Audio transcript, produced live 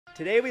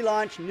Today we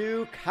launch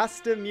new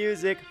custom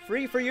music,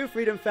 free for you,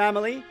 Freedom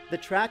Family, the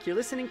track you're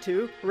listening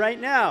to right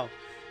now.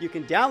 You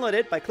can download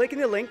it by clicking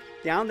the link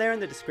down there in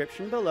the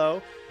description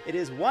below. It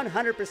is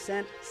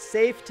 100%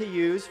 safe to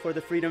use for the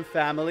Freedom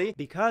Family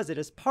because it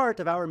is part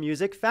of our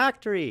music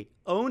factory,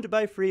 owned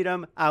by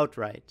Freedom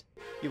outright.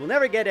 You will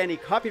never get any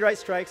copyright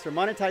strikes or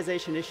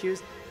monetization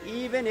issues,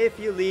 even if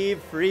you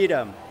leave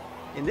Freedom.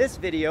 In this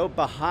video,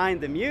 Behind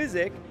the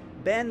Music,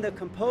 Ben, the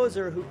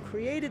composer who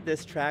created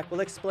this track, will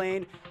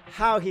explain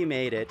how he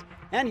made it,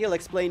 and he'll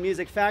explain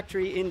Music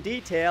Factory in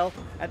detail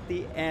at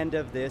the end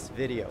of this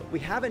video. We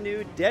have a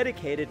new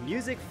dedicated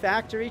Music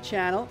Factory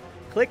channel.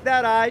 Click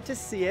that eye to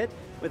see it,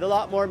 with a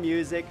lot more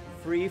music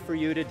free for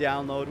you to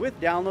download with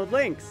download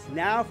links.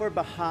 Now for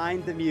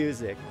Behind the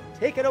Music.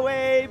 Take it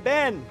away,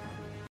 Ben!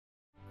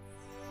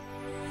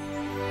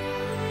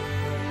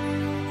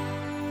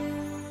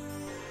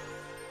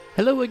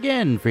 Hello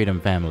again,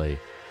 Freedom Family!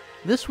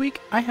 This week,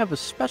 I have a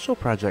special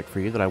project for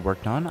you that I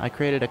worked on. I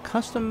created a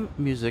custom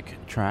music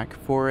track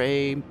for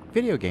a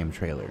video game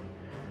trailer.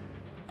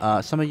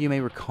 Some of you may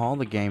recall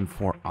the game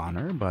For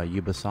Honor by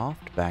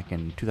Ubisoft back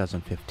in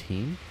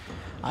 2015.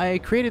 I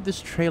created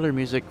this trailer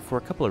music for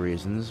a couple of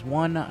reasons.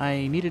 One,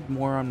 I needed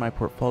more on my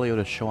portfolio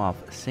to show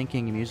off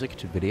syncing music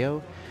to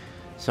video,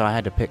 so I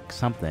had to pick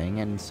something,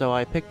 and so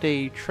I picked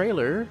a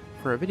trailer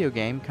for a video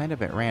game kind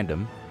of at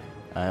random.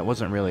 It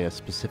wasn't really a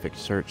specific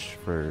search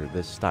for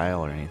this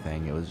style or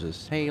anything. It was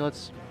just, hey,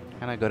 let's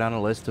kind of go down a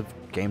list of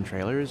game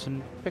trailers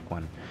and pick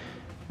one.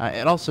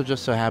 It also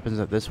just so happens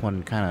that this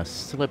one kind of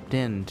slipped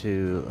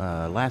into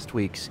last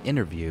week's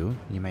interview.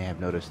 You may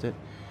have noticed it.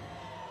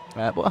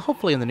 Well,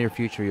 hopefully in the near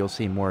future you'll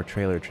see more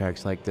trailer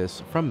tracks like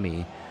this from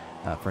me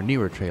for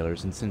newer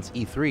trailers. And since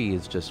E3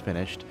 is just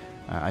finished,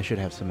 I should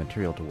have some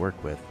material to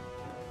work with.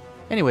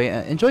 Anyway,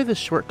 enjoy this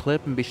short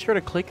clip and be sure to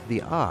click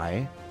the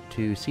I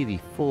to see the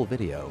full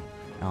video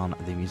on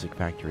the Music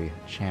Factory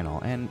channel,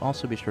 and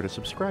also be sure to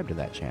subscribe to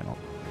that channel.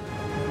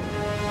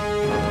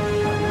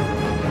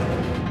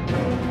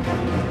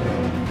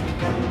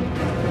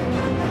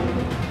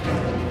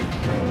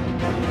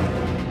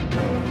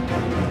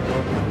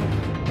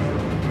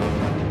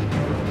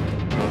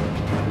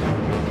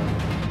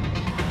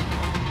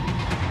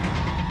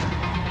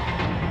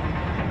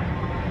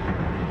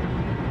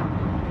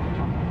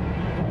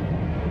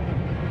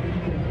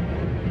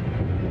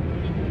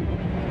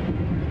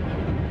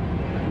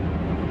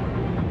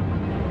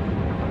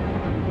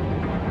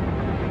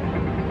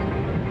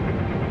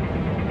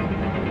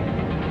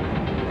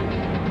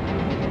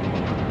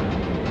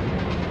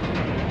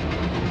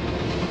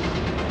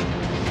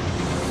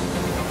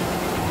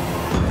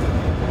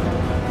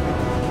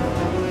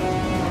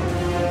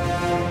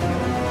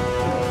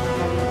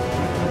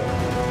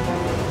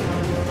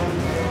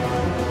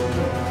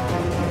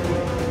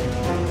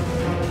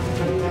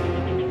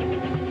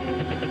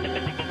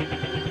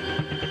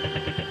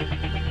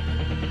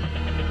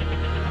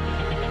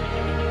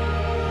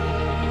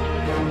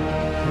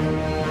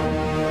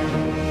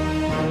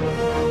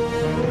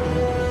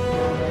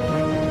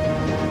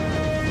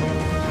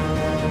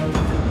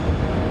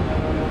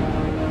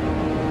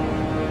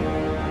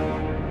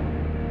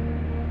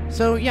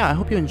 So yeah, I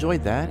hope you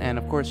enjoyed that, and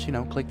of course,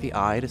 click the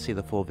I to see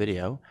the full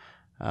video.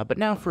 But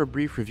now for a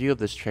brief review of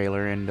this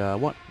trailer and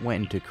what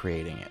went into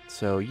creating it.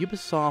 So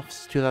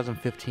Ubisoft's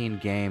 2015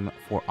 game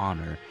For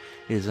Honor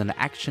is an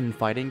action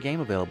fighting game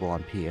available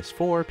on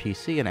PS4,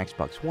 PC, and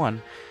Xbox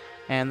One,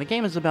 and the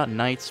game is about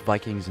knights,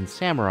 Vikings, and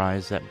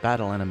samurais that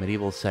battle in a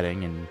medieval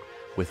setting and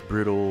with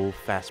brutal,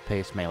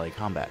 fast-paced melee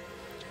combat.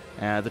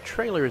 The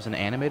trailer is an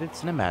animated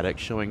cinematic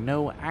showing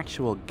no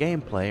actual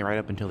gameplay right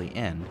up until the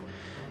end.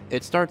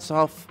 It starts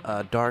off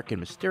dark and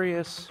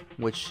mysterious,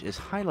 which is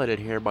highlighted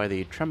here by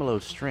the tremolo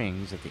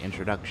strings at the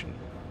introduction,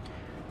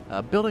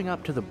 building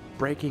up to the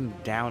breaking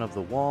down of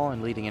the wall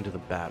and leading into the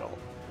battle.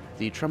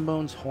 The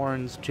trombones,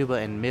 horns, tuba,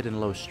 and mid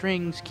and low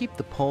strings keep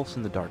the pulse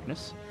in the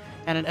darkness,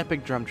 and an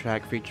epic drum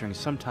track featuring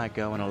some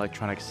taiko and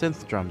electronic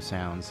synth drum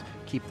sounds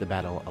keep the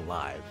battle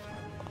alive.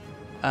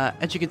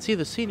 As you can see,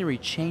 the scenery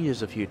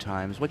changes a few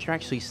times. What you're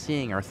actually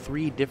seeing are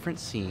 3 different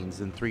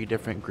scenes and 3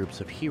 different groups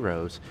of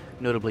heroes,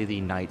 notably the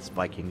knights,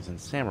 Vikings, and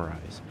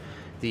samurais.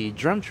 The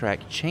drum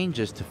track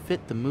changes to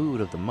fit the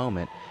mood of the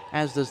moment,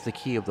 as does the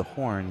key of the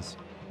horns,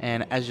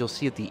 and as you'll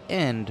see at the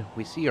end,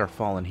 we see our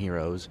fallen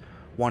heroes,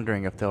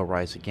 wondering if they'll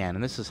rise again,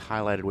 and this is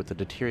highlighted with the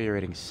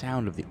deteriorating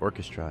sound of the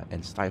orchestra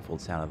and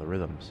stifled sound of the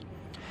rhythms.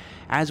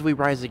 As we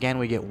rise again,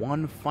 we get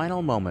one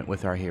final moment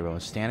with our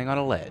heroes standing on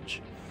a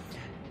ledge.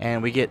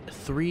 And we get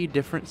 3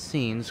 different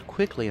scenes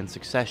quickly in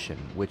succession,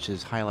 which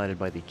is highlighted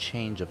by the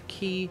change of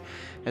key,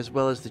 as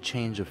well as the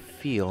change of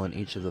feel in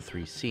each of the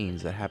 3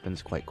 scenes that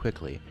happens quite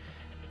quickly.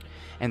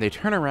 And they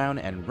turn around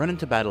and run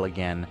into battle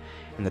again,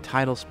 and the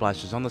title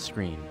splashes on the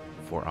screen,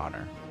 For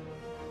Honor.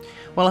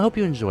 Well, I hope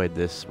you enjoyed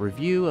this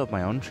review of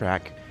my own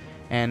track,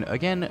 and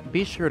again,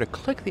 be sure to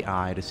click the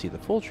I to see the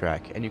full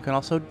track, and you can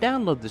also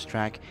download this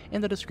track in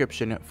the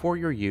description for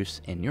your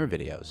use in your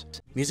videos.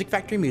 Music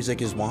Factory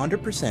music is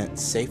 100%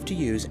 safe to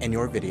use in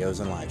your videos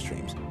and live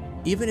streams.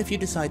 even if you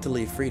decide to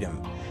leave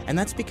Freedom. And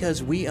that's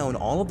because we own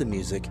all of the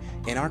music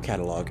in our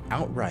catalog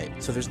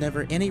outright, so there's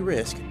never any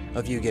risk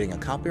of you getting a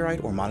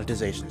copyright or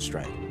monetization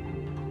strike.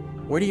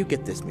 Where do you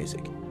get this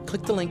music?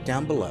 Click the link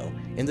down below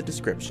in the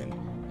description,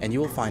 and you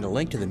will find a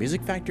link to the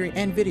Music Factory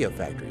and Video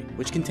Factory,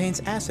 which contains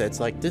assets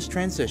like this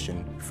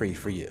transition free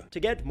for you. To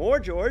get more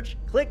George,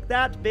 click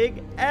that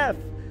big F.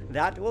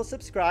 That will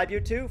subscribe you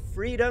to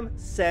Freedom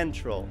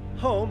Central,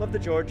 home of The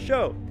George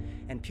Show.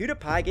 And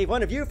PewDiePie gave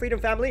one of you, Freedom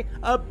Family,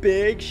 a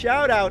big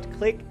shout out.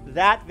 Click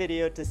that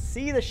video to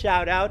see the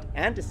shout out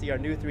and to see our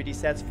new 3D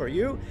sets for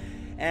you.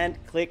 And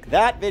click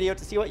that video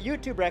to see what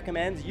YouTube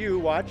recommends you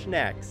watch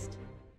next.